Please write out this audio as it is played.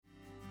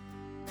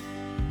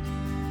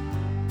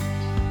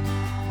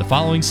The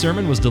following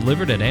sermon was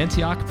delivered at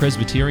Antioch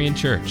Presbyterian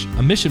Church,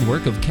 a mission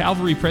work of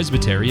Calvary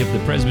Presbytery of the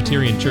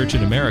Presbyterian Church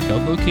in America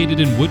located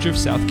in Woodruff,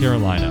 South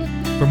Carolina.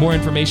 For more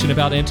information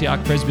about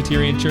Antioch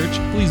Presbyterian Church,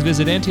 please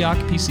visit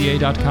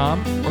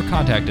antiochpca.com or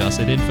contact us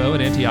at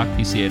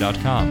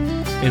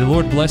info@antiochpca.com. May the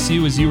Lord bless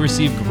you as you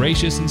receive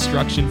gracious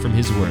instruction from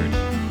His Word.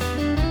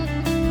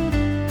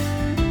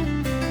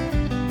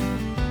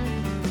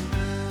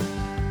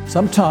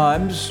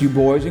 Sometimes you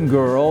boys and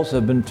girls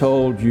have been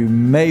told you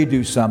may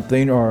do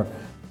something or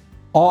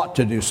ought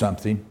to do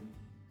something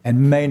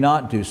and may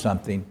not do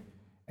something.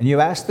 And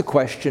you ask the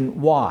question,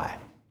 why?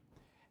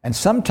 And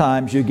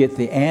sometimes you get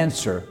the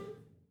answer,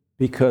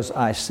 because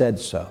I said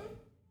so.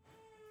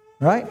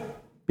 Right?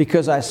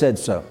 Because I said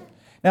so.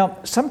 Now,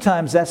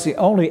 sometimes that's the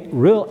only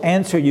real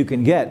answer you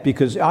can get,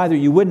 because either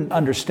you wouldn't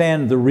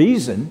understand the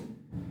reason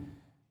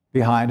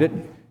behind it,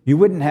 you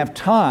wouldn't have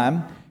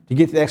time to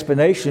get the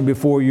explanation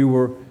before you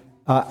were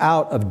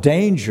out of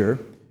danger,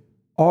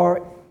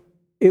 or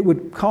it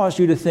would cause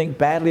you to think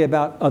badly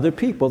about other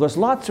people. There's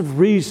lots of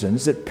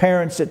reasons that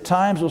parents at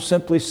times will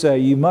simply say,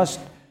 you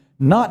must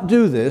not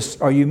do this,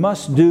 or you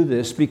must do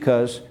this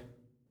because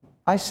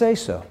I say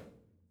so.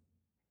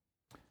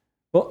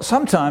 Well,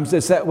 sometimes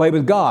it's that way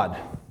with God.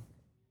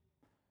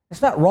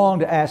 It's not wrong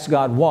to ask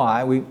God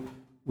why.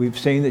 We've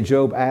seen that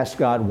Job asked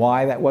God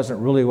why. That wasn't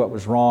really what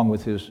was wrong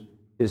with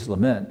his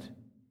lament.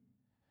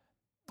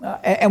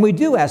 And we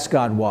do ask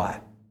God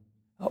why.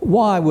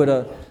 Why would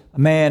a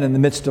man in the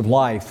midst of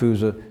life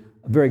who's a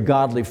very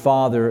godly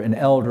father and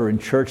elder and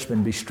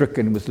churchman be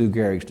stricken with Lou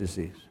Gehrig's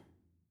disease?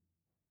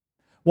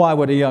 Why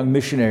would a young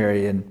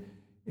missionary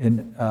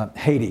in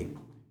Haiti,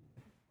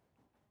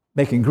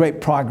 making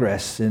great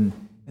progress in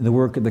the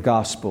work of the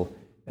gospel,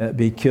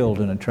 be killed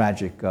in a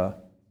tragic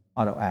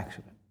auto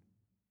accident?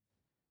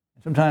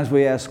 Sometimes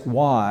we ask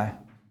why.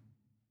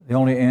 The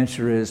only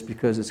answer is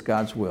because it's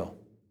God's will.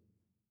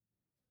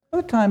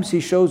 Other times He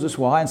shows us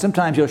why, and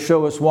sometimes He'll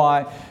show us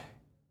why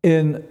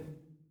in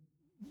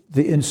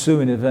the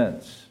ensuing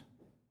events.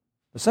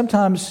 But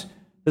sometimes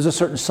there's a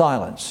certain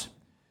silence.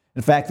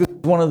 In fact, this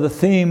is one of the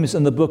themes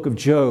in the book of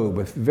Job.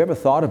 If you've ever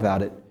thought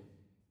about it,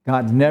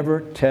 God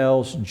never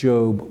tells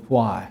Job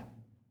why.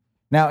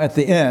 Now, at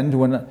the end,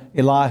 when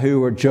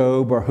Elihu or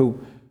Job or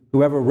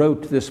whoever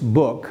wrote this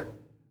book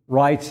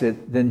writes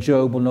it, then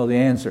Job will know the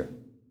answer.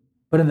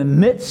 But in the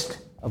midst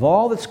of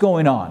all that's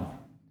going on,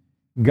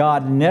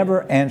 God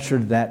never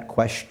answered that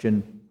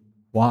question,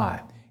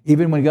 why?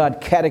 Even when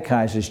God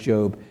catechizes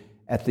Job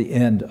at the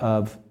end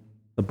of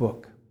the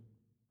book.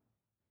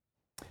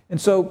 And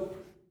so,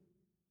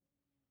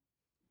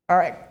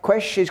 our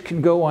questions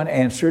can go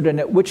unanswered, and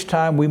at which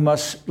time we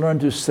must learn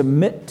to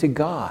submit to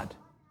God,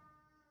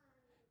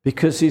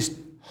 because He's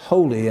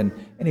holy and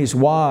He's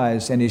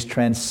wise and He's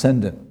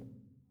transcendent.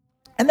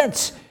 And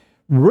that's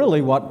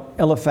really what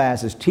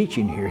Eliphaz is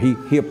teaching here.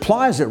 He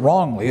applies it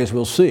wrongly, as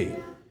we'll see.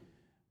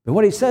 But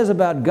what he says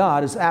about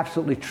God is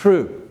absolutely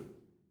true.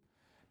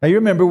 Now, you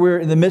remember we're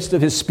in the midst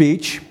of his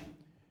speech.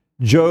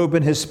 Job,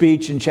 in his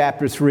speech in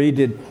chapter 3,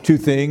 did two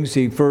things.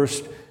 He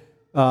first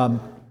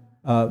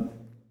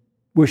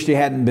wished he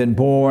hadn't been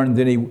born.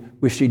 Then he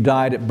wished he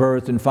died at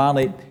birth. And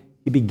finally,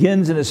 he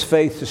begins in his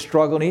faith to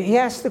struggle. And he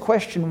asks the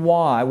question,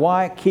 why?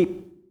 Why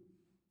keep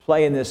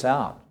playing this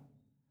out?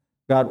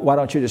 God, why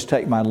don't you just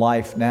take my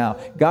life now?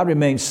 God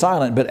remains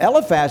silent. But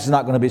Eliphaz is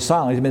not going to be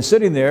silent. He's been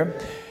sitting there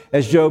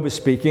as Job is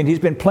speaking. He's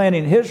been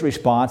planning his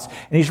response,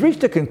 and he's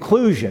reached a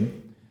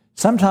conclusion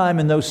sometime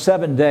in those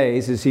 7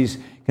 days as he's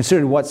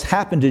considered what's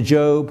happened to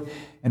Job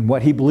and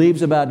what he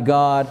believes about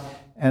God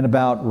and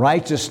about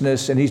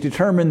righteousness, and he's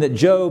determined that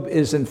Job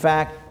is, in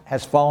fact,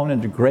 has fallen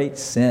into great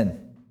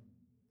sin.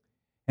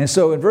 And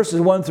so in verses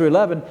 1 through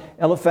 11,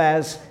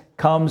 Eliphaz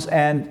comes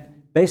and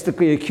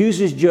basically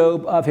accuses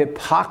Job of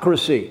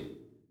hypocrisy.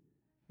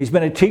 He's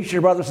been a teacher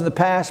of others in the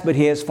past, but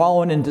he has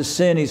fallen into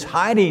sin. He's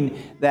hiding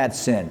that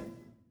sin.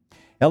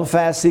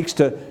 Eliphaz seeks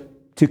to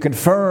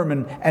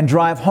confirm and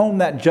drive home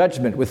that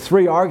judgment with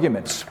three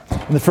arguments.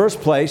 In the first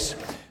place,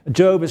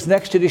 Job is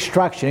next to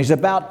destruction. He's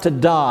about to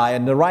die,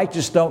 and the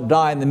righteous don't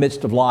die in the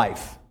midst of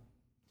life.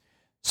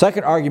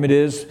 Second argument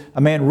is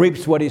a man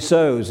reaps what he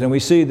sows, and we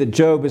see that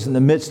Job is in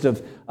the midst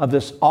of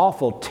this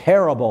awful,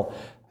 terrible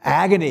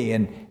agony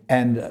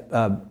and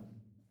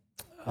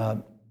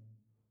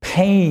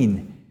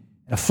pain,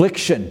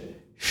 affliction.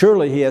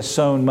 Surely he has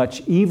sown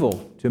much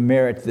evil to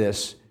merit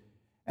this.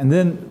 And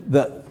then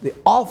the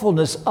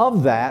awfulness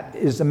of that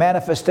is the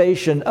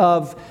manifestation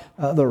of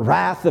the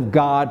wrath of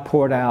God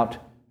poured out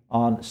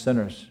on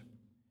sinners.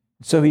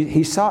 So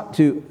he sought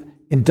to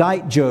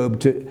indict Job,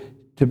 to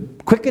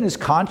quicken his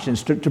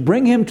conscience, to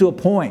bring him to a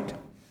point.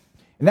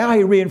 And now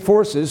he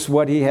reinforces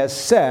what he has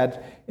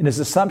said in his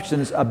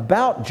assumptions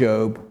about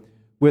Job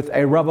with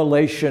a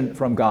revelation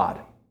from God.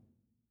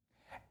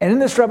 And in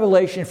this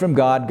revelation from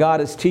God,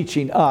 God is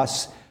teaching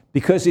us,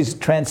 because He's a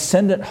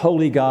transcendent,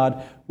 holy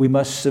God, we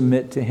must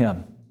submit to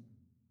Him.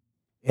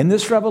 In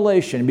this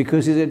revelation,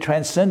 because He's a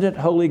transcendent,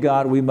 holy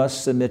God, we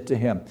must submit to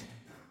Him.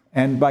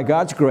 And by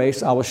God's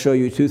grace, I will show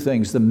you two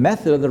things: the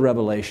method of the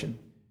revelation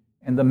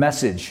and the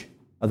message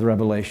of the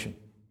revelation.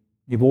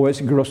 You boys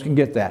and girls can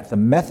get that. The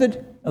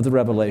method of the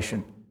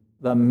revelation,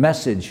 the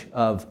message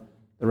of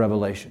the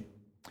revelation.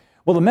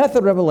 Well, the method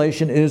of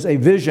revelation is a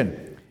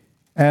vision,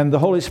 and the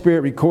Holy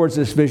Spirit records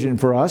this vision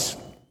for us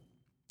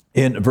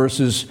in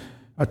verses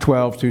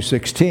 12 through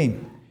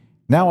 16.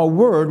 Now a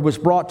word was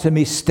brought to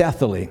me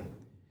stealthily,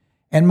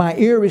 and my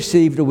ear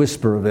received a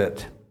whisper of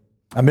it.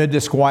 Amid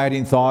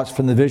disquieting thoughts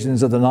from the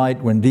visions of the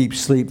night when deep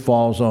sleep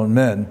falls on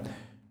men,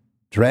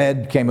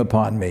 dread came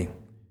upon me,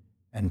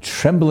 and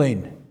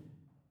trembling,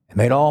 and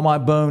made all my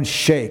bones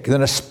shake.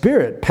 Then a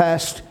spirit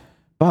passed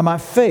by my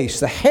face.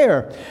 The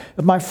hair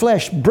of my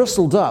flesh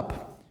bristled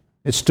up.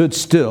 It stood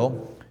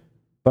still,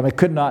 but I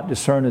could not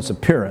discern its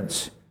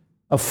appearance.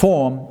 A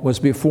form was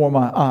before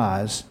my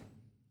eyes.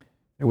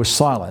 There was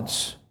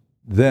silence.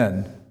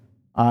 Then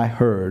I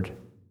heard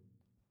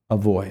a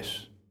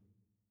voice.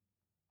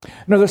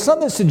 Now, there's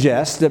some that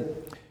suggest that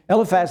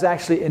Eliphaz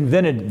actually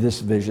invented this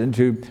vision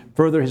to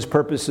further his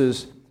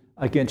purposes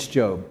against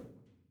Job.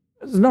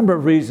 There's a number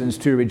of reasons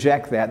to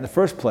reject that. In the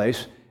first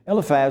place,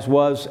 Eliphaz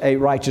was a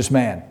righteous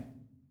man.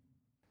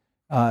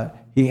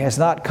 He has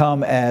not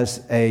come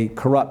as a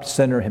corrupt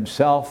sinner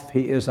himself.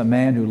 He is a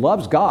man who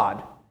loves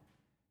God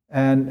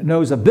and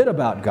knows a bit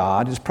about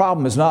God. His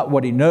problem is not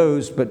what he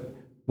knows, but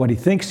what he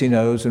thinks he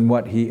knows and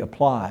what he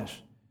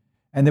applies.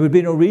 And there would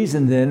be no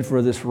reason then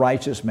for this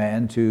righteous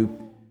man to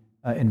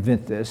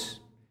invent this.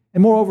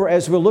 And moreover,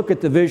 as we'll look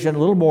at the vision a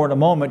little more in a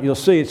moment, you'll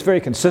see it's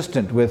very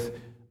consistent with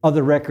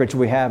other records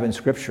we have in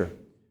Scripture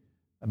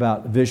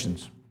about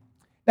visions.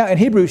 Now, in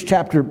Hebrews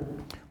chapter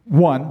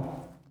 1,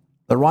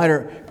 the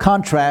writer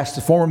contrasts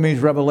the former means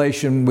of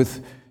revelation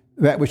with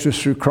that which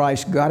was through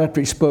Christ. God, after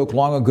he spoke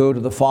long ago to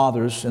the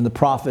fathers and the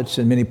prophets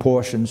in many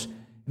portions,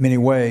 in many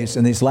ways,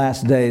 in these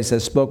last days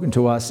has spoken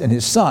to us in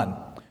his Son,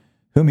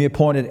 whom he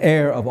appointed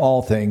heir of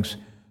all things,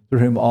 through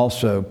whom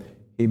also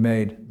he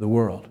made the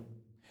world.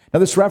 Now,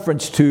 this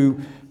reference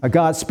to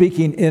God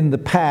speaking in the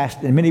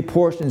past in many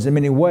portions, in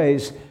many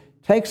ways,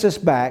 takes us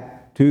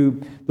back to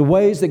the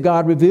ways that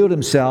God revealed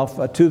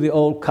himself to the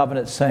Old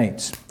Covenant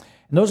saints.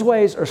 And those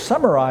ways are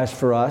summarized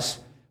for us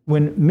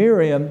when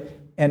Miriam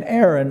and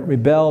Aaron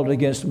rebelled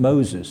against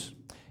Moses.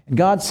 And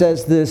God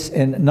says this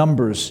in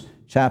Numbers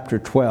chapter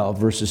 12,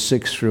 verses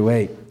 6 through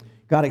 8.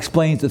 God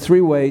explains the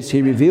three ways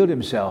he revealed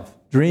himself: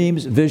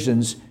 dreams,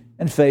 visions,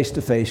 and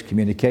face-to-face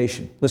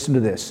communication. Listen to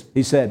this.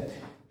 He said,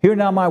 "Hear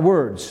now my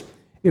words.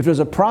 If there's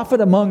a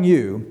prophet among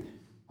you,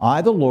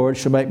 I, the Lord,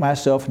 shall make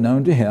myself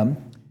known to him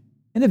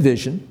in a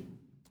vision.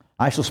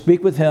 I shall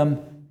speak with him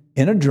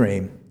in a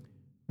dream.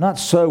 Not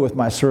so with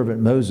my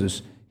servant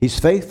Moses. He's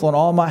faithful in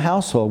all my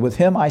household. With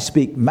him I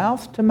speak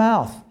mouth to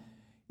mouth,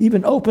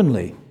 even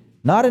openly,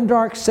 not in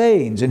dark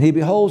sayings, and he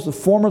beholds the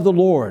form of the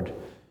Lord.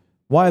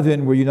 Why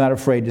then were you not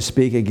afraid to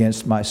speak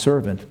against my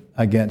servant,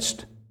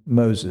 against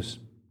Moses?"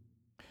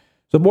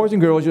 So boys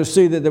and girls, you'll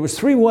see that there was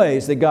three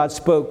ways that God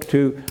spoke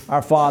to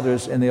our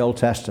fathers in the Old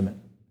Testament: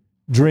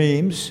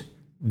 dreams,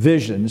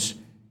 visions,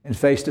 and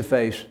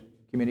face-to-face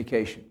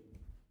communication.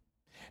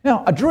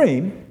 Now, a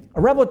dream,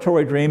 a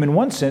revelatory dream, in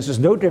one sense, is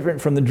no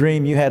different from the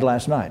dream you had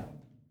last night.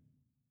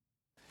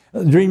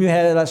 The dream you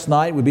had last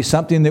night would be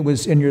something that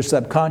was in your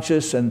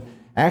subconscious, and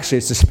actually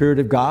it's the Spirit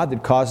of God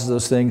that causes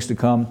those things to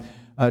come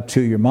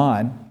to your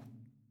mind.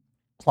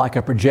 It's like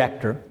a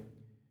projector.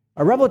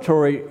 A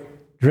revelatory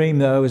dream,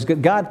 though, is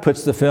God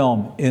puts the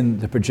film in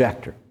the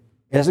projector.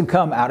 It doesn't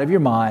come out of your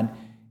mind.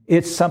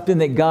 It's something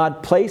that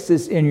God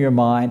places in your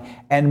mind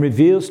and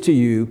reveals to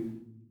you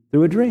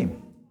through a dream.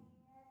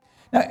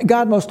 Now,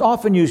 God most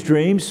often used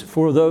dreams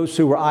for those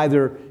who were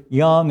either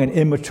young and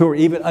immature,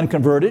 even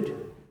unconverted.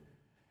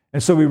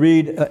 And so we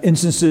read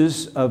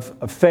instances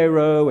of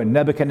Pharaoh and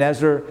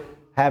Nebuchadnezzar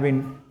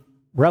having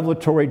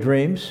revelatory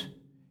dreams.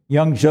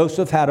 Young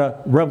Joseph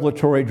had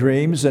revelatory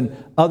dreams, and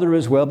other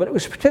as well. But it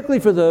was particularly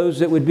for those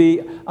that would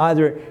be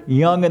either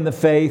young in the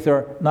faith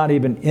or not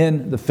even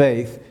in the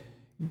faith.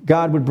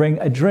 God would bring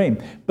a dream.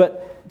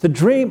 But the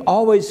dream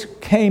always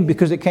came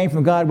because it came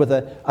from God with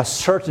a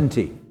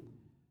certainty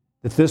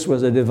that this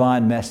was a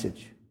divine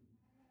message.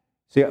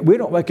 See, we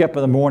don't wake up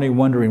in the morning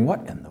wondering,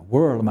 what in the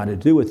world am I to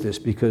do with this?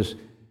 Because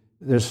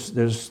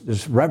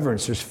there's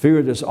reverence, there's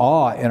fear, there's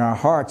awe in our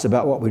hearts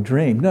about what we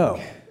dream.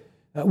 No.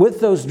 With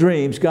those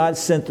dreams, God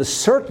sent the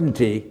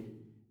certainty,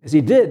 as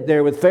he did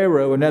there with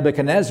Pharaoh and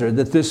Nebuchadnezzar,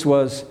 that this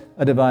was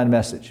a divine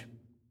message.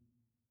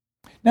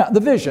 Now, the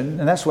vision,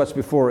 and that's what's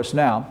before us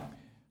now,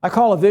 I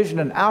call a vision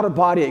an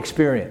out-of-body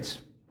experience.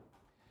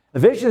 A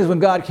vision is when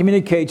God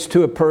communicates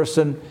to a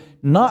person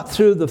not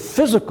through the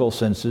physical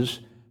senses,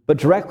 but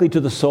directly to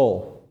the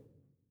soul.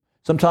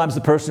 Sometimes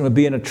the person would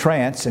be in a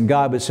trance, and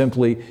God would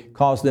simply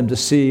cause them to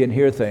see and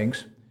hear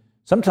things.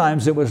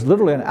 Sometimes it was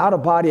literally an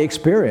out-of-body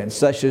experience,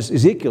 such as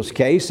Ezekiel's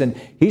case, and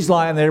he's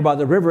lying there by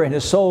the river, and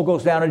his soul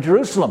goes down to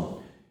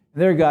Jerusalem.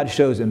 And there God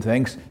shows him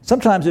things.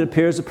 Sometimes it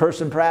appears the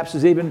person perhaps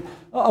is even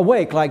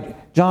awake,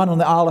 like John on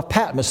the Isle of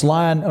Patmos,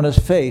 lying on his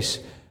face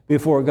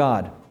before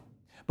God.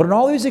 But in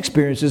all these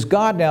experiences,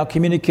 God now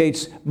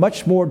communicates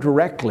much more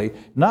directly,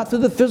 not through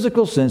the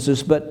physical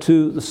senses, but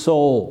to the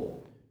soul.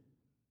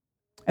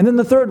 And then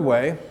the third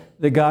way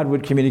that God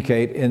would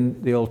communicate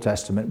in the Old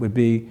Testament would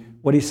be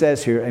what he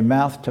says here, a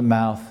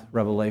mouth-to-mouth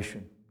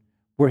revelation,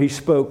 where he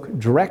spoke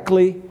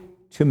directly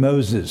to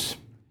Moses.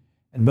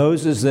 And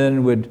Moses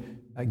then would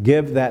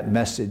give that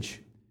message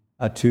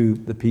to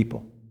the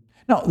people.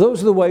 Now,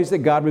 those are the ways that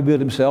God revealed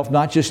himself,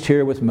 not just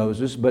here with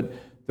Moses, but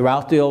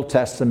throughout the Old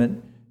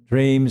Testament,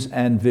 dreams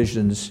and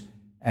visions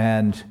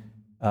and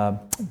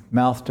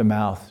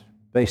mouth-to-mouth,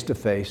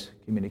 face-to-face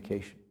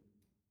communication.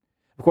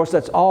 Of course,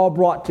 that's all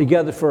brought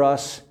together for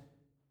us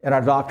in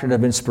our doctrine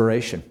of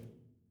inspiration.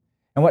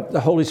 And what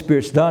the Holy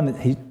Spirit's done,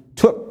 he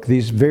took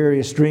these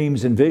various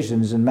dreams and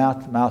visions and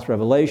mouth-to-mouth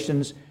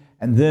revelations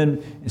and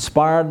then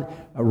inspired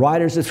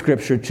writers of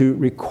Scripture to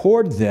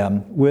record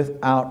them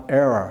without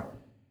error.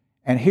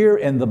 And here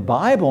in the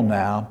Bible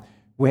now,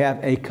 we have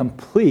a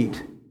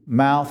complete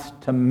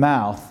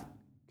mouth-to-mouth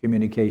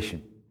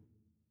communication.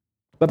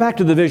 But back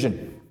to the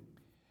vision.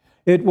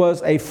 It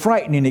was a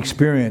frightening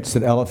experience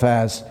that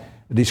Eliphaz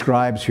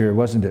describes here,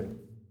 wasn't it?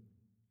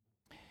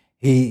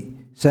 He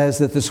says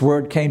that this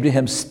word came to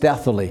him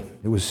stealthily.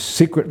 It was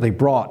secretly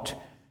brought,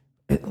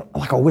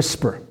 like a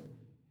whisper.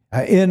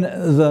 In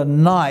the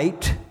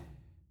night,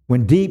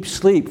 when deep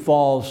sleep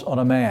falls on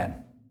a man,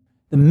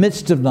 the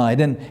midst of night,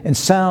 and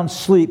sound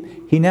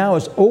sleep, he now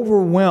is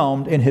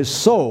overwhelmed in his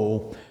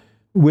soul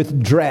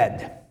with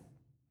dread.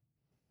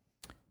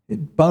 His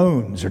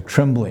bones are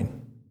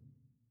trembling.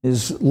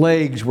 His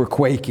legs were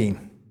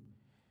quaking.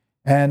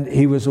 And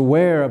he was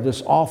aware of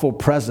this awful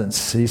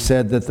presence. He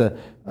said that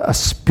a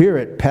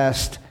spirit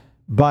passed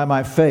by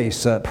my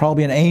face,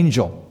 probably an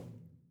angel.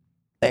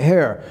 The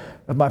hair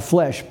of my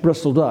flesh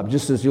bristled up,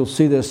 just as you'll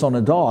see this on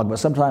a dog. But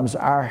sometimes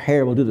our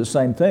hair will do the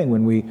same thing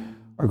when we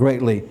are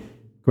greatly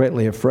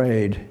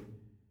afraid.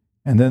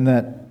 And then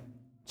that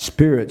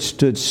spirit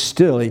stood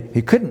still.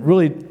 He couldn't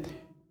really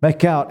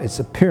make out its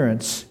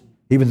appearance,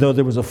 even though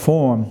there was a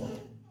form.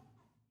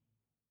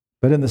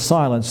 But in the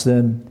silence,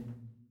 then,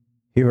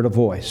 he heard a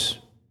voice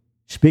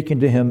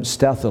speaking to him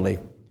stealthily,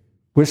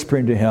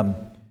 whispering to him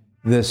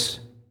this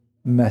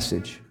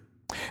message.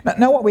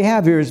 Now what we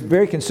have here is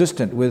very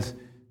consistent with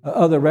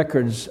other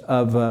records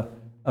of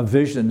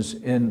visions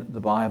in the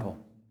Bible.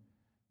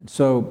 And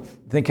so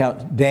think how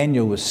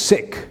Daniel was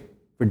sick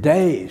for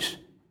days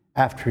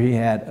after he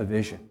had a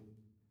vision.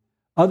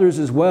 Others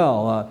as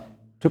well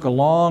took a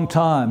long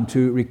time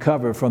to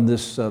recover from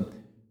this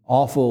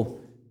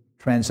awful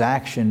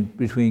transaction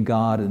between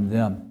God and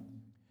them.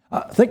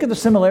 Think of the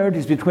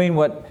similarities between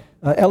what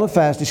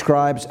Eliphaz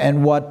describes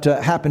and what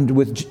happened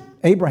with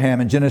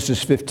Abraham in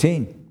Genesis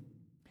 15.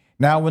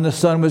 Now when the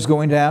sun was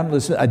going down,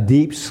 listen, a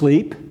deep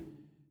sleep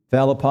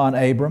fell upon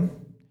Abram.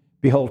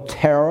 Behold,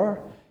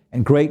 terror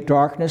and great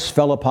darkness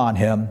fell upon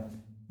him.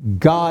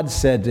 God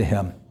said to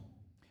him,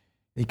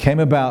 it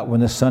came about when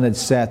the sun had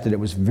set that it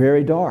was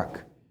very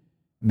dark.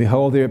 And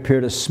behold, there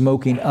appeared a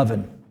smoking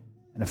oven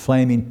and a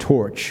flaming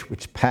torch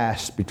which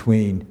passed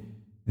between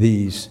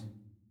these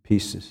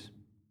pieces.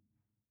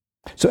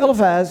 So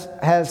Eliphaz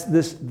has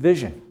this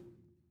vision,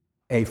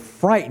 a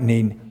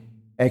frightening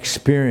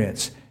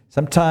experience.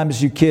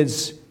 Sometimes you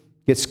kids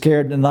get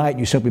scared in the night,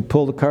 you simply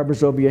pull the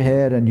covers over your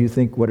head and you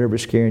think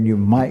whatever's scaring you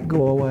might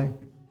go away.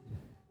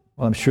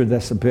 Well, I'm sure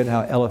that's a bit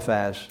how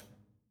Eliphaz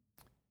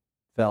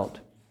felt.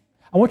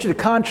 I want you to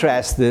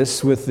contrast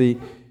this with the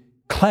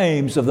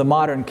claims of the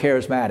modern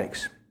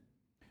charismatics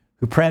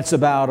who prance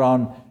about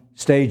on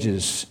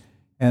stages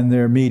and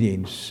their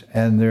meetings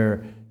and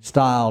their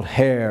styled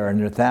hair and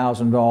their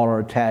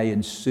 $1,000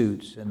 Italian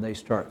suits, and they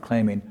start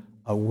claiming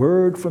a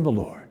word from the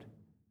Lord.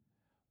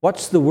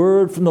 What's the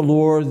word from the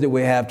Lord that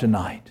we have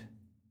tonight?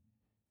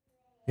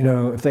 You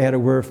know, if they had a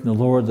word from the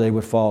Lord, they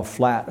would fall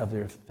flat of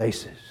their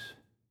faces.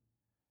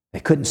 They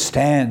couldn't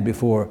stand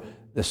before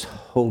this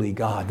holy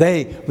God.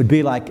 They would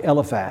be like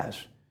Eliphaz,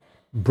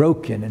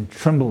 broken and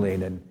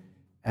trembling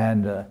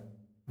and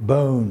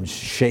bones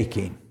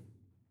shaking.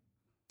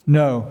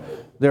 No,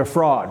 they're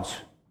frauds.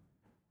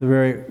 The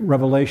very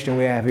revelation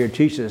we have here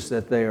teaches us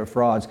that they are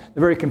frauds. The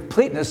very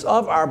completeness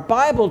of our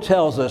Bible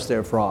tells us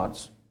they're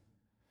frauds.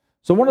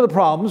 So one of the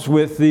problems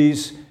with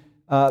these,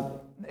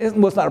 it's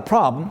not a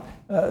problem,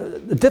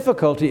 the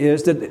difficulty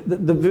is that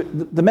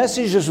the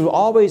messages are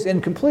always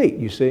incomplete,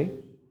 you see.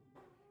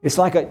 It's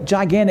like a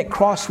gigantic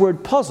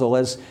crossword puzzle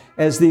as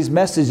these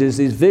messages,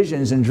 these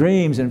visions and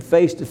dreams and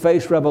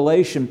face-to-face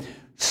revelation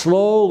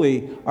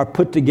slowly are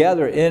put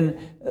together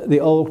in the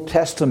Old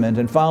Testament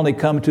and finally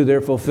come to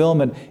their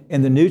fulfillment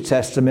in the New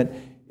Testament.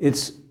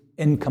 It's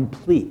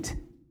incomplete.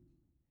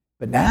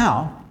 But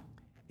now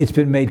it's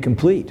been made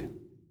complete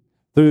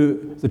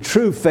through the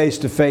true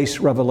face-to-face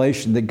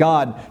revelation that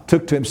God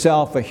took to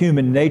himself a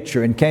human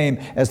nature and came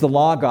as the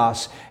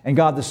Logos, and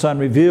God the Son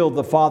revealed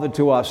the Father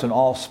to us in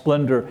all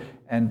splendor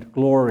and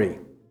glory.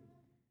 And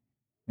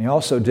he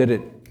also did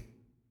it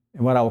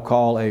in what I will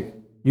call a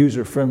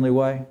user-friendly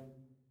way.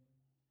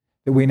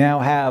 That we now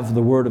have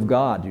the Word of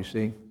God, you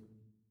see,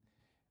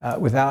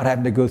 without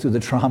having to go through the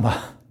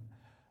trauma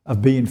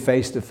of being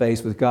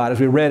face-to-face with God. As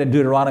we read in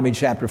Deuteronomy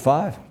chapter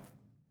 5.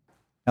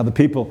 Now the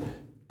people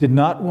did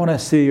not want to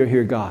see or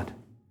hear God.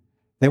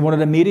 They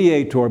wanted a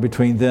mediator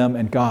between them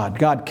and God.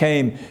 God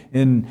came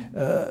in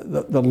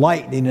the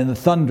lightning and the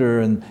thunder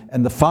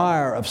and the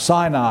fire of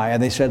Sinai,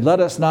 and they said,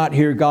 let us not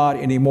hear God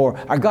anymore.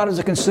 Our God is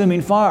a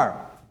consuming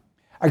fire.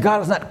 Our God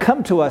has not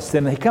come to us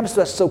then. He comes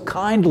to us so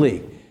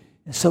kindly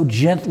and so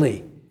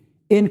gently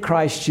in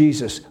Christ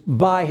Jesus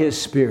by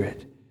His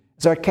Spirit.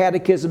 As our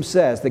catechism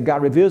says, that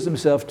God reveals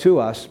Himself to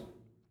us,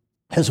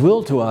 His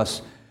will to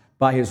us,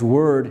 by His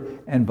Word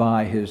and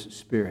by His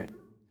Spirit.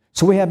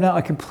 So we have now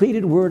a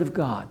completed Word of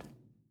God.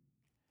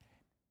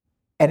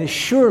 And as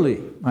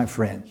surely, my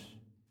friends,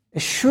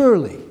 as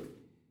surely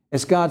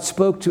as God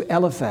spoke to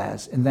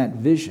Eliphaz in that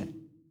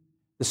vision,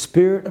 the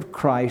Spirit of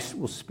Christ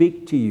will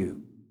speak to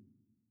you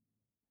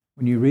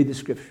when you read the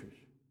Scriptures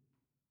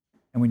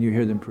and when you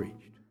hear them preached.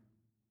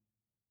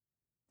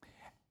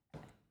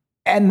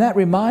 And that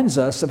reminds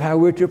us of how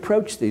we're to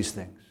approach these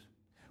things.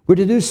 We're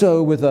to do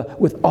so with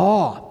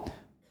awe.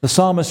 The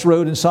psalmist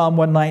wrote in Psalm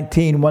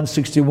 119,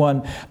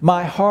 161,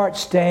 my heart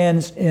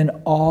stands in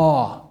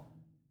awe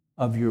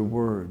of your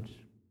words.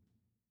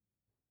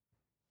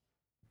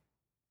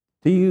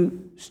 Do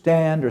you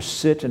stand or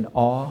sit in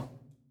awe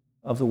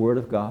of the Word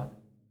of God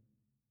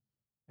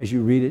as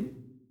you read it? Do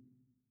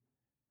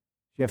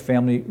you have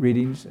family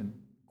readings and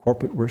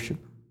corporate worship?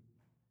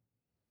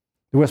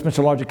 The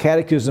Westminster Larger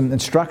Catechism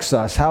instructs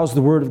us, how is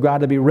the Word of God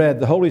to be read?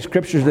 The Holy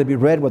Scriptures are to be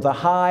read with a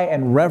high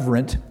and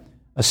reverent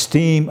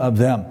esteem of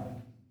them.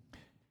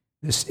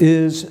 This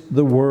is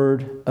the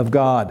Word of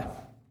God.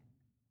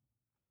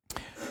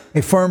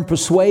 A firm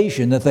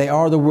persuasion that they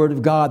are the Word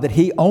of God, that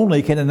He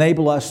only can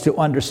enable us to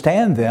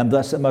understand them,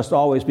 thus it must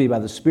always be by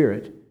the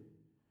Spirit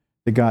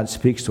that God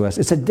speaks to us.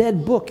 It's a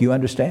dead book, you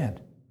understand,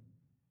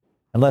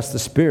 unless the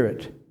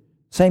Spirit,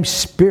 same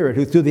Spirit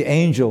who through the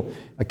angel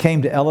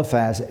came to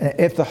Eliphaz,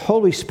 if the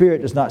Holy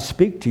Spirit does not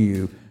speak to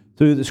you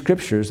through the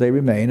Scriptures, they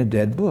remain a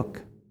dead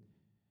book.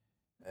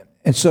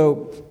 And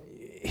so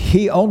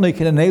He only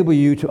can enable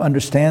you to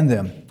understand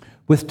them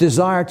with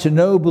desire to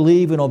know,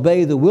 believe, and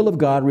obey the will of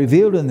God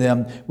revealed in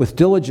them with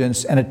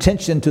diligence and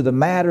attention to the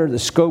matter, the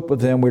scope of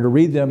them. We're to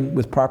read them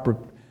with proper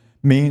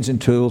means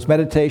and tools,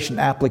 meditation,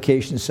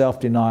 application,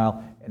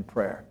 self-denial, and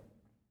prayer.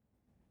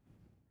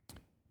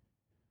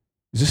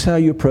 Is this how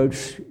you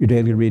approach your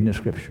daily reading of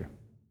Scripture?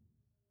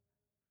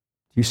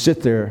 You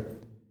sit there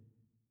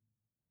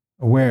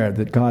aware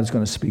that God's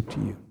going to speak to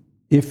you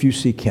if you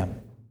seek Him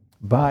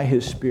by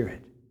His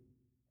Spirit.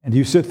 And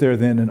you sit there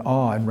then in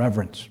awe and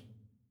reverence.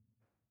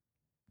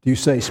 Do you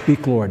say,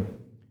 speak, Lord,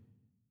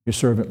 your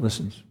servant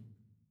listens?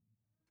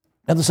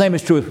 Now, the same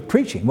is true with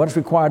preaching. What is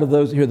required of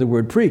those that hear the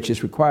word preached?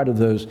 It's required of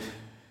those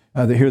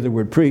that hear the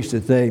word preached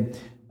that they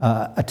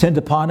attend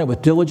upon it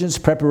with diligence,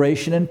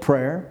 preparation, and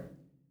prayer.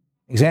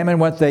 Examine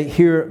what they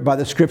hear by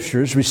the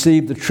Scriptures.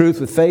 Receive the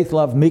truth with faith,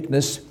 love,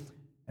 meekness,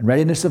 and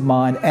readiness of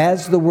mind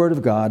as the Word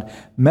of God.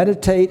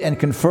 Meditate and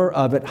confer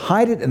of it.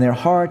 Hide it in their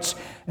hearts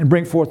and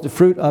bring forth the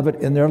fruit of it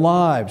in their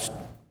lives.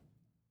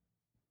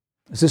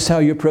 Is this how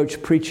you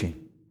approach preaching?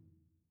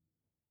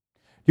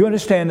 Do you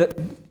understand that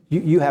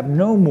you have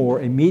no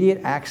more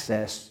immediate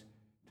access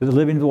to the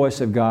living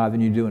voice of God than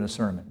you do in a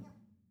sermon?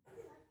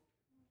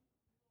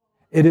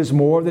 It is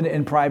more than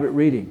in private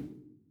reading.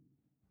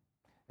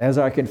 As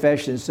our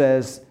confession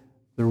says,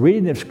 the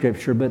reading of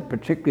Scripture, but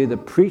particularly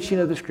the preaching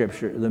of the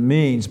Scripture, the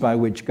means by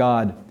which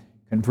God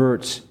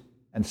converts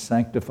and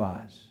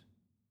sanctifies.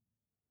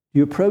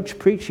 You approach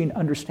preaching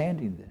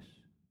understanding this.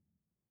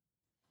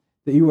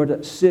 That you are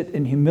to sit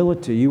in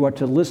humility. You are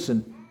to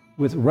listen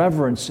with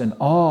reverence and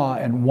awe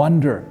and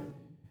wonder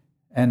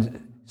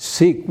and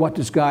seek what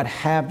does God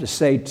have to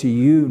say to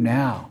you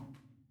now,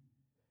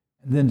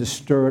 and then to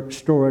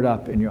store it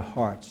up in your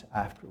hearts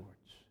afterwards.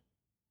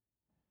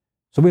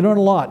 So we learn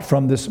a lot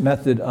from this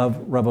method of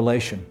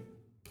revelation.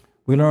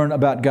 We learn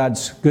about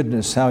God's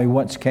goodness, how He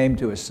once came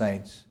to His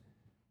saints,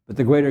 but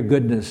the greater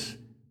goodness,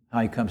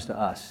 how He comes to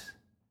us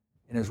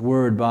in His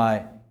Word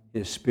by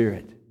His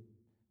Spirit.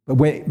 But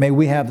may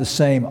we have the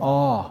same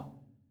awe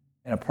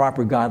and a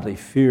proper godly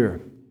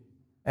fear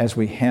as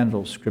we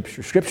handle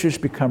Scripture. Scriptures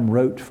become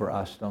rote for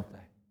us, don't they?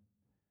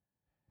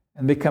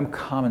 And become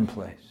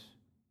commonplace.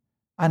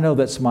 I know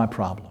that's my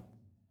problem.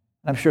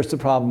 I'm sure it's the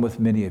problem with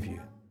many of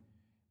you.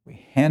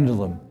 We handle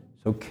them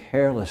so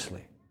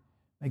carelessly.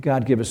 May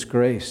God give us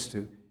grace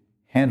to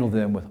handle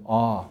them with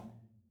awe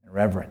and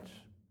reverence.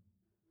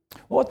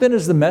 Well, what then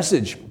is the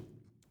message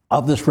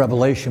of this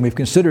revelation? We've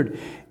considered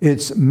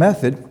its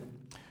method.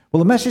 Well,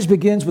 the message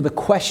begins with a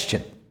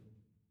question.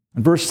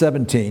 In verse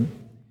 17,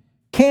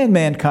 can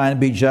mankind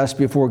be just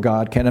before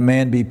God? Can a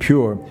man be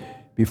pure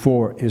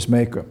before his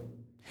Maker?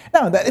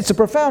 Now, it's a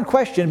profound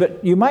question,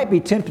 but you might be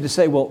tempted to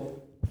say,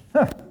 well,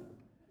 an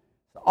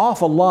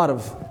awful lot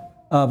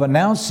of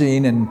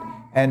announcing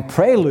and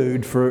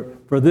prelude for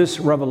this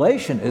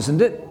revelation,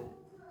 isn't it?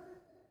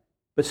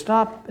 But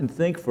stop and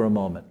think for a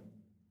moment.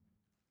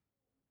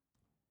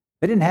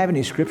 They didn't have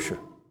any Scripture.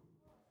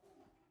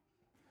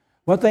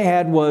 What they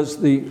had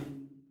was the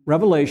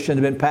revelation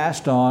that had been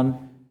passed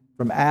on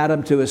from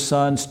Adam to his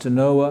sons, to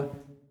Noah,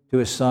 to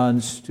his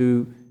sons,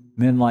 to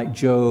men like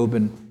Job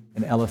and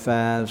and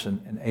Eliphaz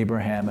and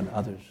Abraham and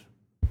others.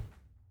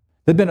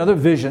 There have been other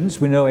visions.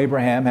 We know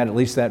Abraham had at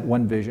least that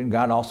one vision.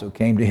 God also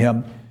came to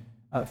him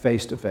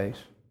face to face.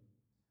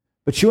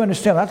 But you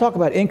understand, when I talk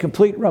about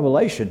incomplete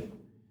revelation,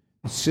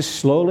 it's just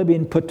slowly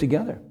being put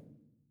together.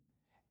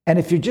 And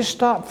if you just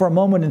stop for a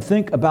moment and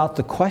think about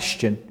the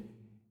question,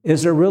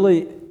 is there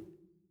really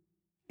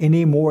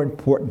any more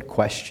important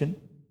question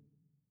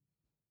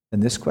than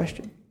this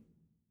question?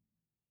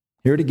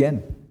 Hear it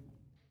again.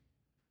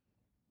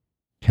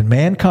 Can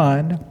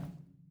mankind,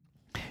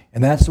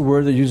 and that's the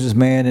word that uses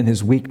man in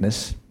his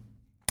weakness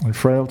and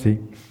frailty,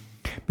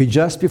 be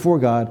just before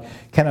God?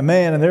 Can a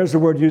man, and there's the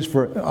word used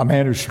for a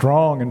man who's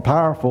strong and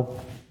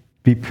powerful,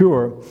 be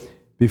pure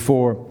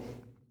before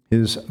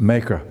his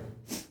Maker?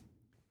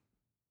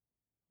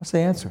 What's the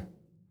answer?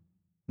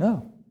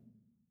 No.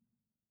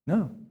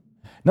 No.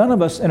 None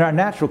of us in our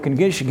natural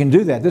condition can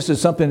do that. This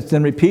is something that's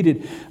been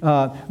repeated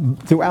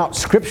throughout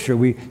Scripture.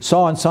 We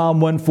saw in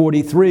Psalm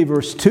 143,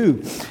 verse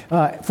 2,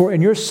 for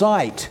in your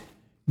sight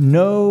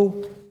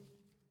no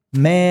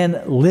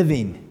man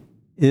living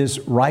is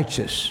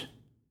righteous.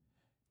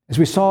 As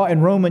we saw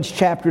in Romans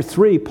chapter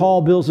 3,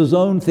 Paul builds his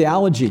own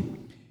theology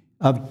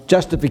of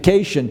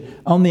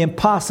justification on the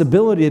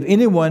impossibility of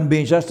anyone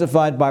being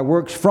justified by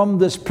works. From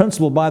this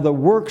principle, by the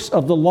works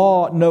of the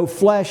law, no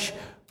flesh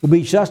will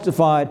be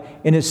justified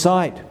in his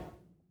sight.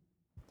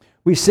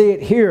 We see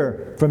it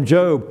here from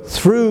Job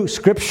through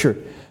Scripture,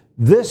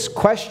 this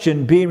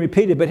question being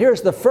repeated. But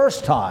here's the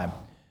first time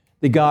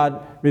that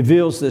God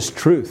reveals this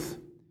truth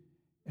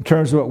in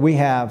terms of what we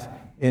have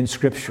in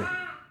Scripture.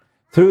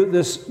 Through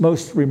this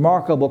most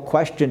remarkable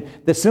question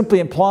that simply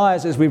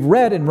implies, as we've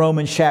read in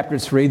Romans chapter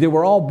 3, that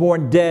we're all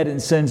born dead in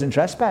sins and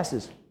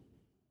trespasses.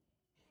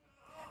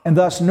 And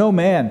thus no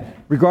man,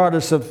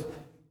 regardless of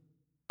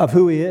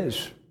who he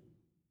is,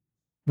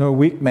 no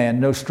weak man,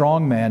 no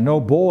strong man,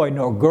 no boy,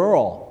 no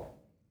girl,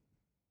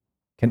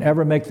 can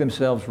ever make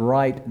themselves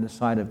right in the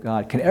sight of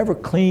God, can ever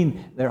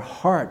clean their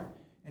heart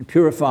and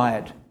purify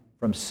it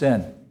from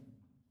sin.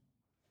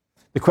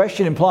 The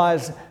question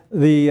implies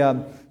the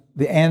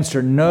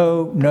answer,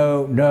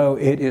 no,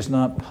 it is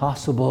not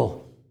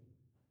possible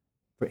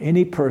for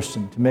any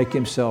person to make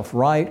himself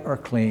right or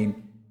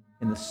clean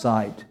in the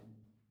sight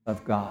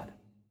of God.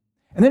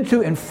 And then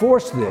to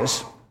enforce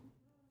this,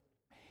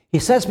 he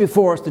sets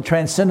before us the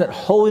transcendent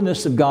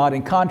holiness of God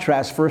in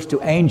contrast first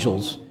to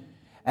angels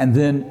and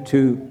then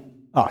to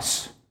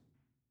us.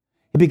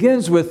 He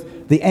begins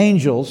with the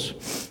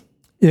angels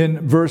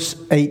in verse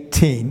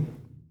 18.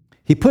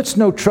 He puts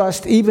no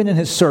trust even in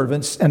his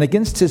servants, and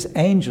against his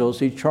angels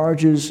he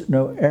charges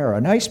no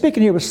error. Now he's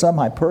speaking here with some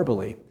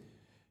hyperbole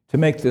to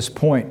make this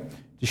point,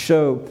 to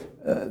show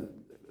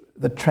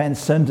the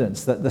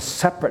transcendence, the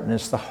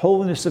separateness, the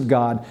holiness of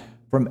God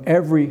from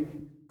every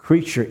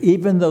creature,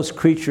 even those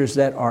creatures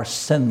that are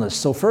sinless.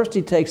 So first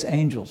he takes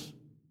angels.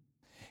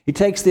 He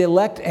takes the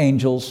elect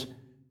angels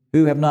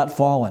who have not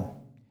fallen.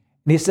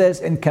 And he says,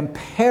 in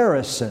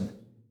comparison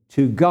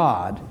to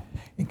God,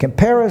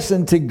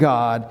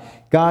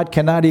 God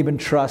cannot even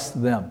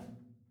trust them.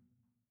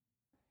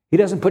 He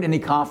doesn't put any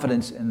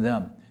confidence in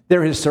them.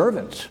 They're his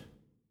servants.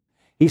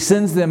 He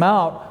sends them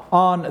out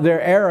on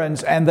their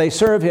errands and they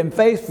serve him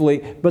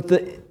faithfully, but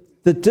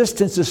the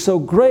distance is so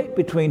great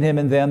between him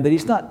and them that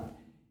he's not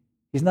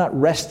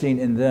resting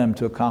in them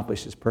to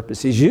accomplish his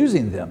purpose. He's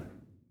using them,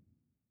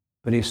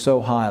 but he's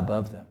so high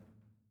above them.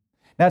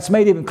 Now it's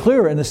made even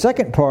clearer in the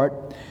second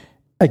part.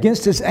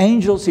 Against his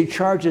angels he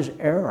charges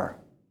error.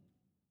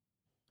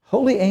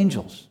 Holy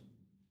angels.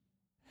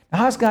 Now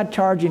how's God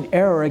charging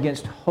error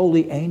against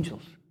holy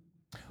angels?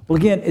 Well,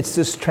 again, it's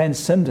this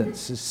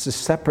transcendence, it's this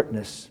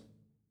separateness.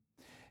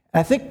 And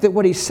I think that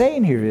what he's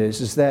saying here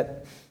is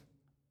that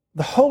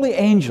the holy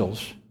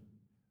angels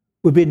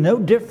would be no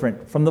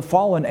different from the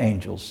fallen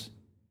angels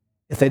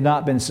if they'd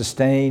not been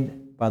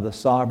sustained by the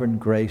sovereign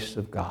grace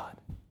of God.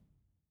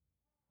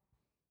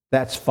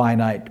 That's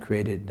finite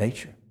created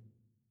nature.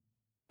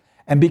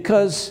 And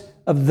because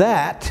of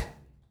that,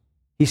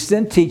 he's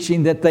then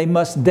teaching that they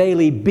must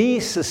daily be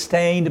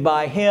sustained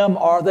by him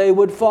or they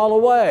would fall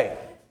away.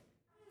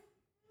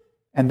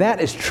 And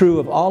that is true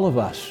of all of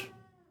us.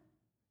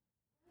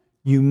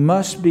 You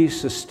must be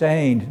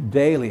sustained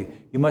daily.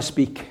 You must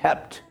be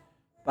kept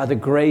by the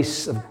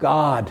grace of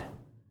God.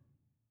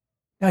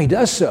 Now, he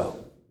does so.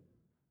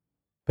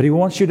 But he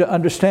wants you to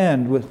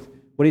understand with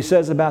what he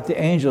says about the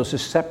angels,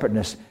 his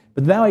separateness.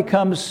 But now he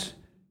comes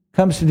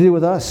to deal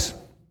with us.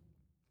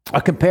 A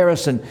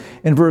comparison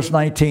in verse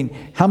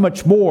 19. How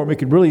much more, we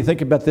could really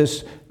think about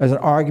this as an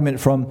argument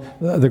from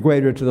the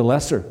greater to the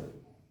lesser.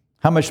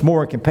 How much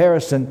more a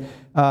comparison,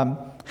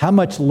 how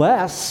much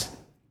less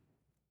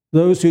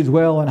those who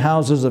dwell in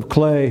houses of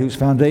clay, whose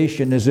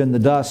foundation is in the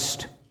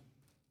dust,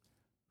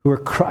 who are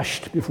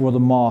crushed before the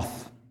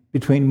moth.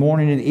 Between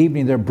morning and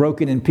evening they're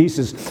broken in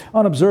pieces.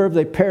 Unobserved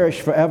they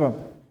perish forever.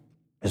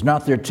 Is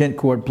not their tent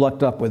cord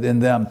plucked up within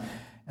them,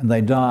 and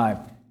they die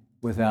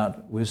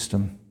without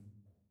wisdom.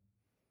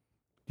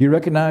 Do you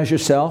recognize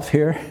yourself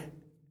here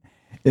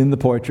in the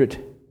portrait?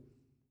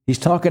 He's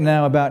talking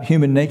now about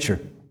human nature.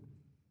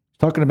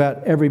 talking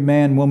about every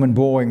man, woman,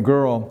 boy, and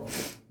girl,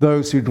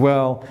 those who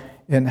dwell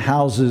in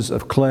houses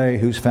of clay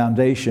whose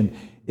foundation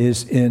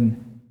is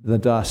in the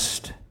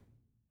dust.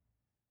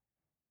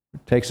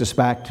 It takes us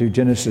back to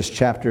Genesis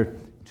chapter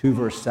 2,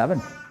 verse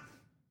 7.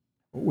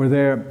 Where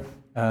there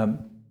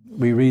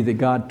we read that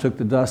God took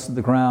the dust of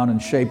the ground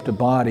and shaped a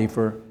body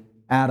for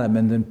Adam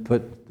and then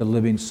put the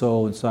living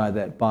soul inside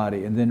that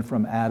body. And then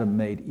from Adam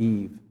made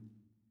Eve.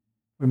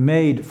 We're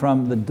made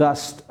from the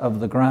dust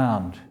of the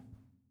ground.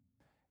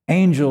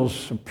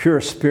 Angels are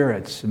pure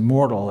spirits,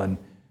 immortal, and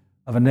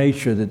of a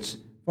nature that's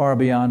far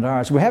beyond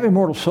ours. We have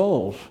immortal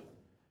souls,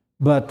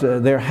 but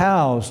they're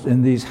housed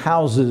in these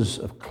houses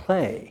of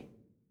clay.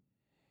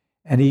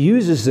 And he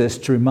uses this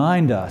to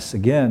remind us,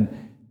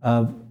 again,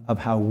 of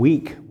how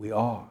weak we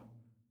are.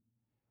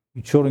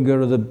 You children go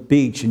to the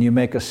beach and you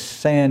make a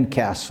sand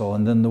castle,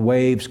 and then the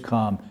waves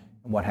come,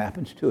 and what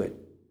happens to it?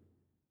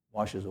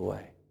 Washes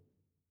away.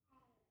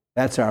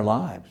 That's our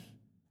lives.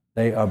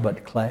 They are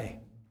but clay.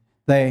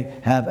 They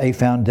have a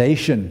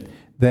foundation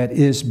that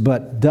is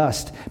but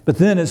dust. But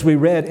then, as we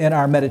read in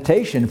our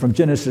meditation from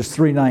Genesis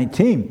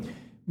 3:19,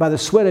 by the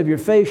sweat of your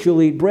face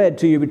you'll eat bread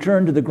till you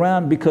return to the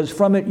ground, because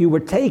from it you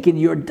were taken,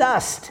 your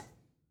dust,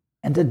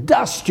 and to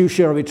dust you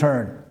shall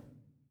return.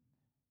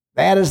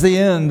 That is the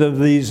end of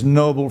these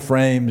noble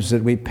frames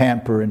that we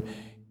pamper and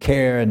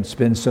care and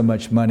spend so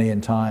much money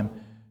and time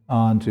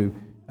on to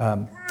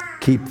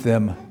keep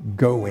them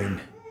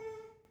going.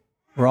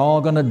 We're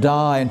all going to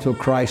die until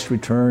Christ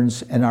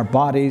returns, and our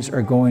bodies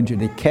are going to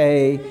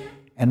decay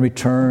and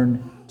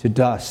return to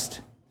dust.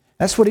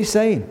 That's what he's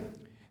saying,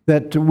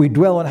 that we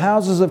dwell in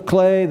houses of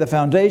clay, the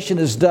foundation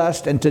is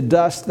dust, and to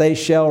dust they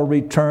shall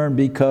return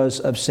because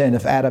of sin.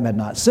 If Adam had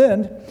not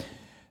sinned,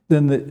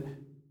 then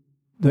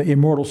the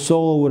immortal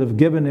soul would have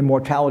given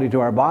immortality to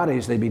our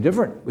bodies. They'd be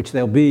different, which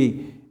they'll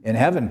be in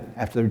heaven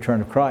after the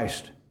return of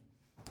Christ.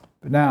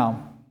 But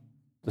now,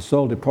 the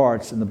soul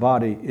departs and the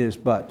body is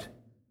but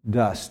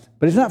dust.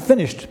 But he's not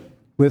finished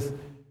with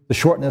the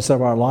shortness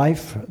of our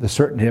life, the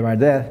certainty of our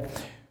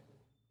death.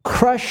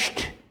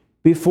 Crushed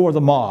before the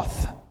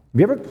moth. Have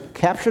you ever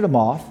captured a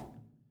moth?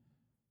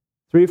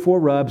 3 or 4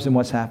 rubs, and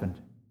what's happened?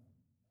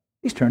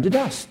 He's turned to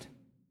dust.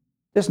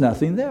 There's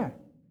nothing there.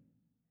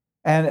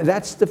 And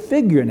that's the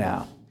figure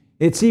now.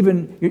 It's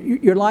even,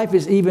 your life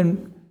is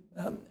even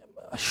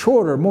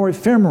shorter, more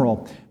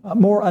ephemeral,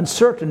 more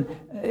uncertain.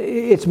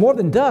 It's more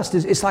than dust.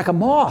 It's like a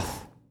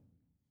moth.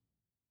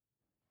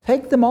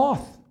 Take the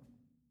moth.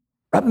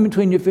 Rub him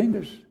between your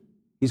fingers.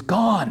 He's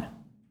gone.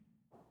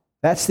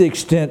 That's the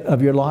extent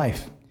of your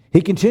life.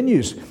 He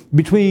continues,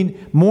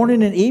 between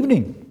morning and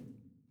evening,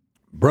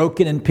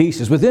 broken in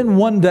pieces. Within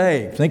one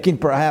day, thinking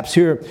perhaps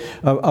here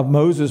of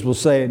Moses will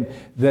say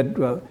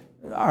that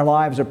our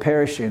lives are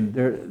perishing.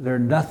 They're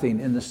nothing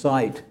in the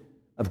sight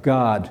of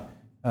God.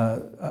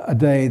 A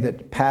day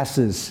that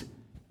passes.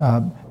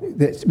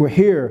 That we're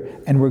here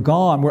and we're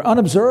gone. We're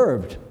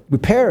unobserved. We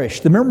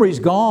perish. The memory's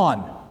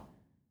gone.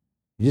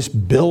 He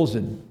just builds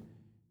it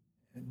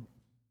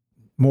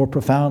more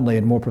profoundly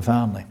and more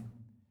profoundly.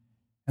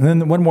 And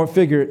then one more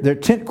figure, their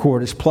tent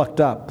cord is plucked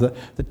up.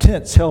 The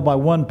tent's held by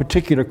one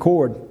particular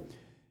cord. And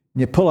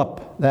you pull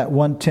up that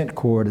one tent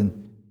cord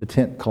and the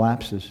tent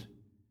collapses.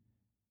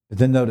 But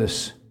then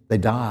notice, they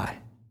die.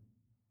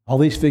 All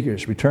these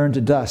figures return to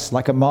dust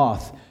like a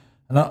moth.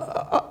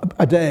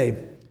 A day,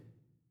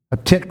 a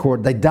tent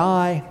cord. They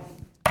die,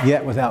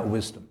 yet without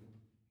wisdom.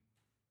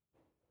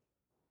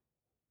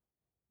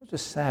 Those are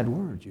sad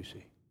words, you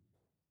see.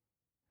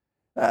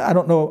 I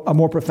don't know a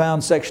more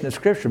profound section of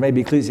Scripture,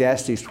 maybe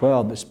Ecclesiastes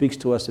 12, that speaks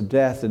to us of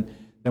death than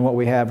what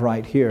we have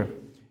right here.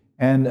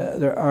 And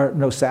there are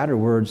no sadder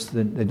words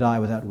than they die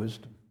without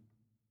wisdom.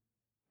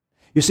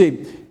 You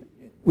see,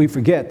 we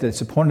forget that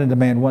it's appointed a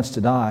man once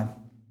to die,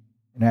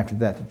 and after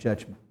that, the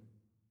judgment.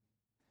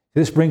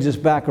 This brings us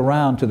back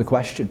around to the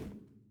question: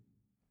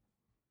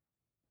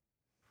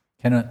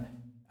 can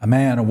a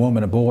man, a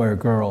woman, a boy, or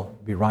girl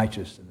be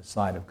righteous in the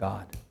sight of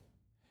God?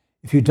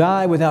 If you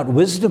die without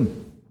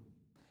wisdom,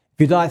 if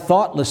you die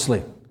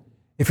thoughtlessly,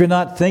 if you're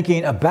not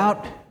thinking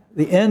about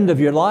the end of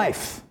your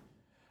life,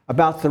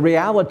 about the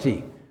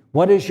reality,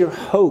 what is your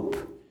hope,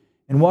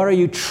 and what are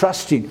you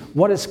trusting?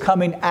 What is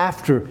coming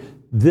after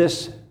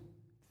this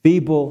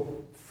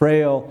feeble,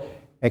 frail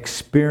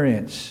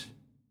experience?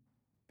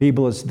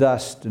 Feeble as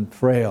dust and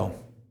frail.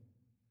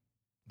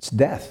 It's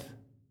death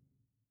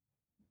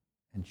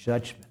and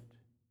judgment.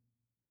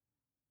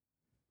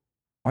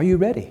 Are you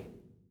ready?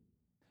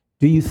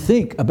 Do you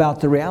think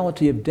about the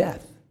reality of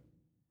death?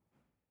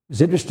 It's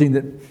interesting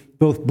that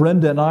both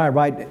Brenda and I,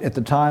 right at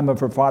the time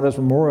of her father's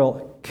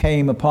memorial,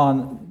 came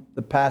upon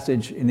the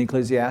passage in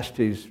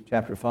Ecclesiastes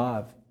chapter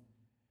 5.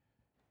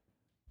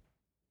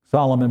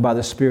 Solomon, by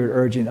the Spirit,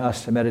 urging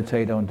us to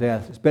meditate on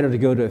death. It's better to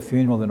go to a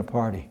funeral than a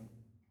party,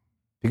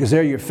 because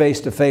there you're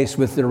face to face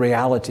with the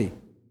reality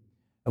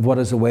of what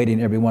is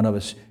awaiting every one of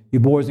us. You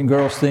boys and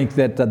girls think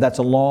that that's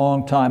a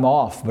long time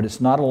off, but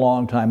it's not a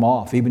long time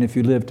off, even if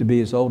you live to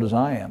be as old as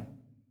I am.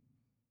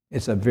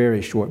 It's a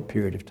very short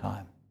period of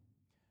time.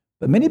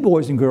 But many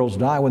boys and girls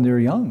die when they're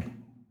young.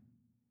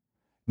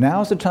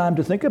 Now's the time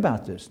to think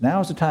about this.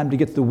 Now's the time to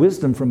get the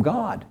wisdom from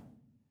God.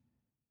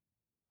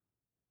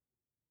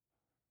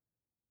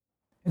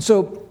 And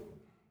so,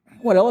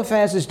 what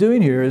Eliphaz is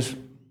doing here is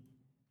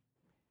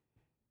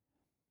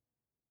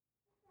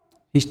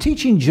he's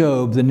teaching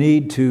Job the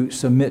need to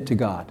submit to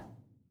God.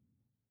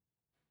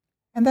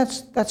 And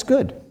that's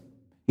good.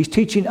 He's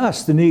teaching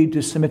us the need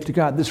to submit to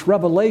God. This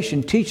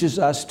revelation teaches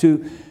us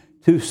to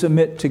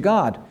submit to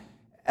God.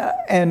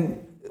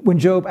 And when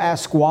Job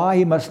asks why,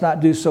 he must not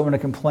do so in a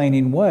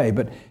complaining way.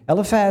 But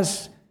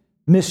Eliphaz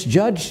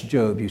misjudged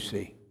Job, you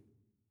see.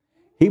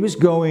 He was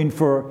going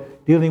for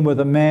dealing with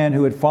a man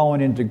who had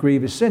fallen into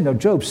grievous sin. No,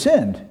 Job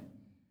sinned.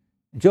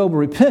 Job will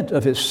repent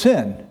of his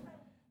sin,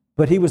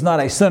 but he was not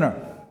a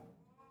sinner.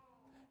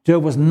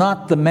 Job was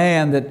not the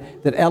man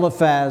that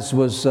Eliphaz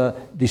was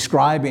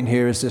describing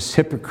here as this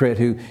hypocrite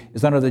who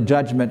is under the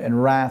judgment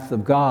and wrath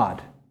of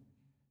God.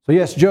 So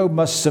yes, Job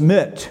must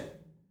submit,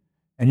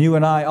 and you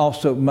and I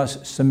also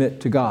must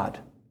submit to God.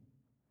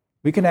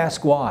 We can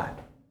ask why.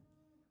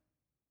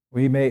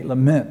 We may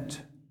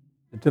lament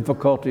the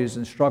difficulties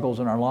and struggles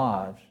in our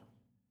lives,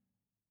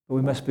 but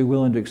we must be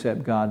willing to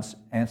accept God's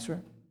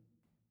answer,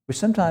 which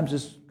sometimes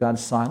is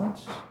God's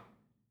silence.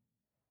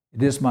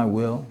 It is my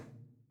will.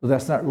 Well,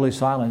 that's not really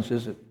silence,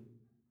 is it?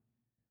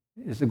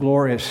 It's a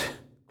glorious,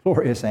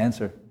 glorious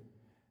answer.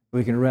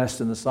 We can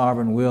rest in the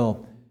sovereign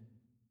will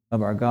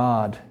of our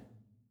God.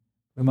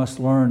 We must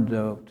learn,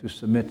 though, to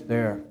submit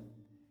there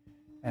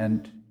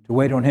and to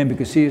wait on Him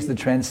because He is the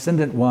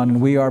transcendent one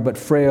and we are but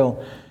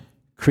frail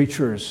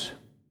creatures.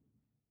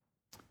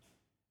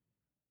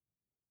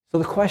 So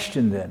the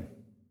question then,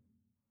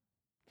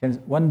 can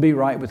one be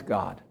right with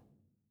God?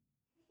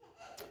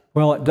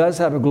 Well, it does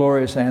have a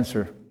glorious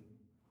answer.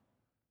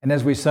 And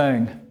as we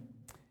sang,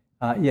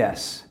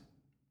 yes,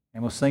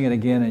 and we'll sing it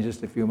again in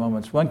just a few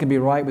moments. One can be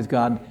right with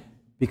God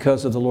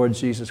because of the Lord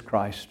Jesus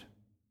Christ,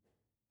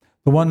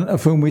 the one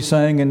of whom we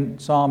sang in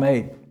Psalm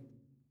 8,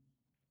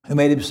 who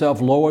made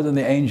Himself lower than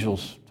the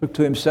angels, took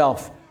to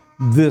Himself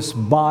this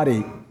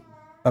body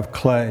of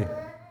clay,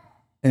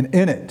 and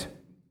in it,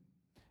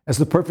 as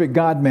the perfect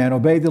God-man,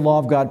 obeyed the law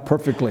of God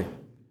perfectly,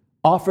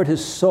 offered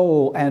His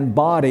soul and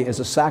body as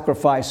a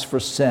sacrifice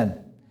for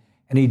sin,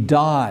 and He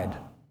died.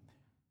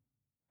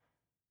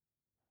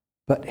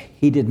 But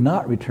He did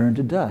not return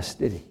to dust,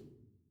 did He?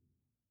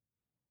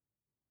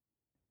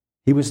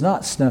 He was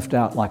not snuffed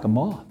out like a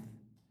moth.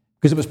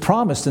 Because it was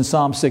promised in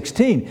Psalm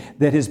 16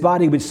 that His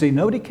body would see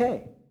no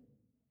decay.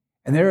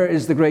 And there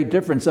is the great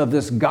difference of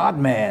this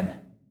God-man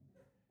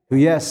who,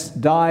 yes,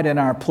 died in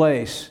our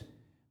place,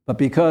 but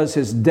because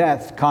His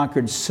death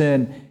conquered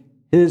sin,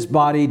 His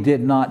body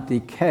did not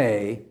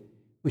decay,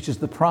 which is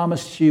the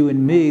promise to you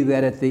and me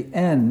that at the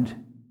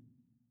end,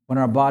 when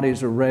our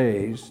bodies are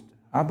raised,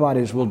 our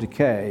bodies will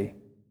decay,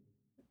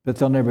 but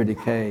they'll never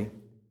decay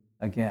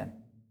again.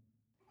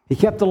 He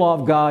kept the law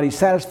of God. He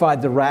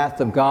satisfied the wrath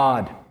of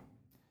God.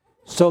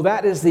 So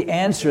that is the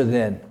answer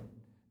then.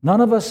 None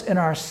of us in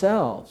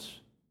ourselves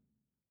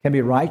can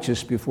be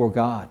righteous before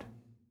God.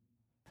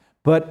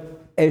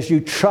 But as you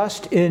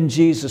trust in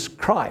Jesus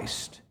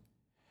Christ,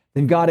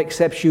 then God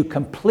accepts you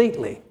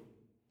completely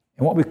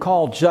in what we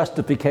call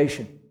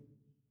justification.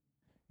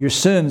 Your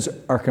sins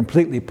are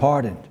completely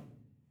pardoned.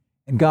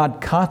 And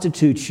God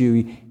constitutes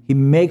you, He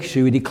makes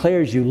you, He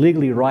declares you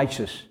legally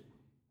righteous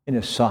in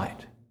His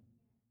sight.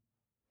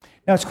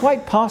 Now, it's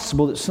quite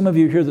possible that some of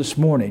you here this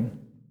morning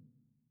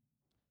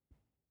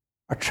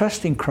are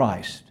trusting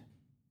Christ,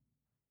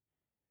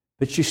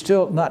 but you're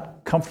still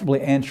not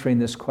comfortably answering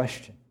this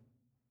question.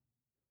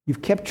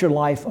 You've kept your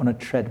life on a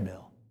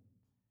treadmill.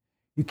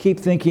 You keep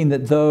thinking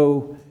that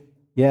though,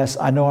 yes,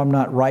 I know I'm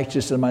not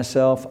righteous in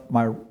myself,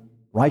 my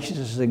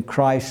righteousness is in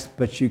Christ,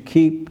 but you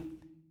keep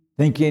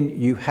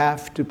thinking you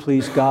have to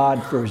please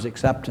God for His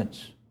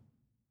acceptance.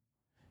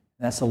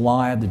 That's a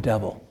lie of the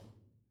devil.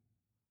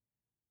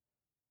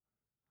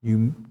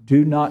 You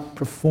do not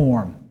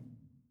perform.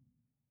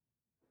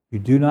 You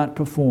do not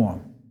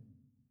perform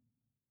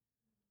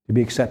to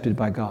be accepted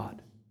by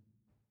God.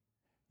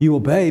 You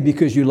obey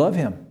because you love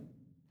Him.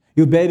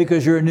 You obey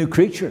because you're a new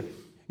creature.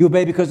 You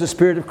obey because the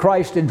Spirit of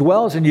Christ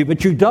indwells in you,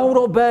 but you don't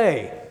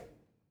obey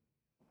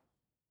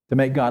to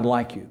make God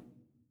like you.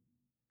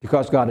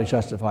 Because God is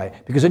justified.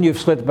 Because then you've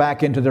slipped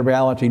back into the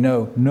reality,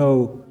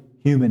 no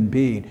human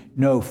being,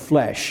 no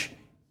flesh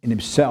in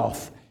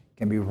himself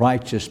can be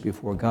righteous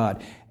before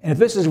God. And if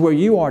this is where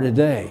you are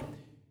today,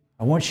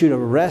 I want you to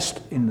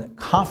rest in the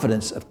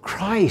confidence of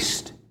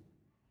Christ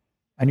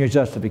and your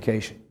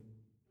justification.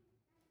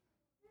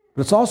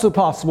 But it's also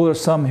possible there's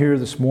some here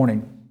this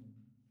morning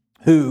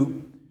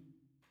who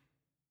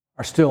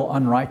are still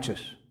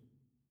unrighteous.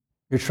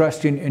 You're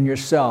trusting in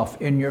yourself,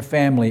 in your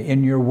family,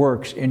 in your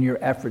works, in your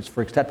efforts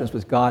for acceptance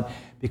with God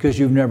because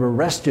you've never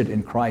rested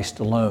in Christ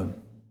alone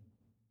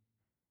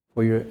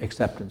for your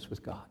acceptance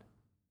with God.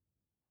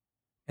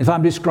 If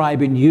I'm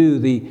describing you,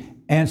 the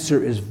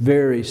answer is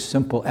very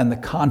simple and the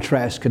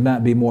contrast could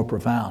not be more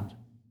profound.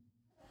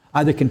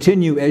 Either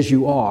continue as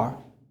you are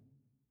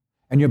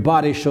and your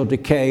body shall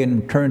decay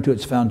and return to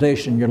its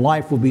foundation. Your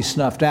life will be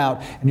snuffed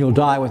out, and you'll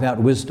die without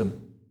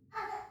wisdom.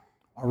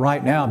 All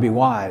right, now be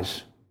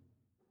wise.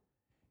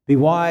 Be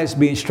wise,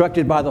 be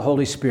instructed by the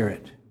Holy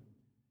Spirit.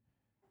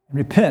 And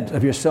repent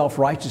of your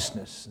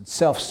self-righteousness and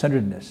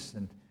self-centeredness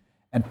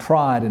and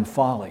pride and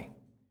folly.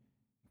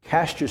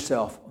 Cast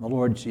yourself on the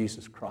Lord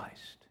Jesus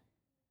Christ,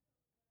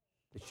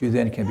 that you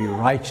then can be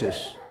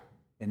righteous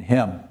in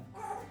Him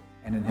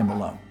and in Him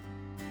alone.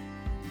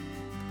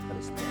 Let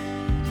us pray.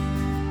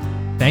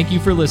 Thank you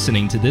for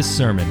listening to this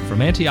sermon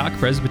from Antioch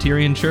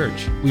Presbyterian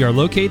Church. We are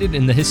located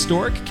in the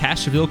historic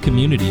Cashville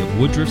community of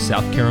Woodruff,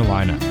 South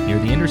Carolina, near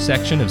the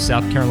intersection of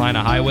South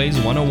Carolina Highways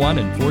 101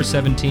 and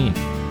 417.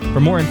 For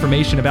more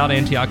information about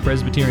Antioch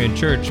Presbyterian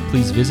Church,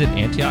 please visit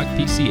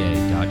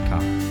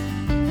antiochpca.com.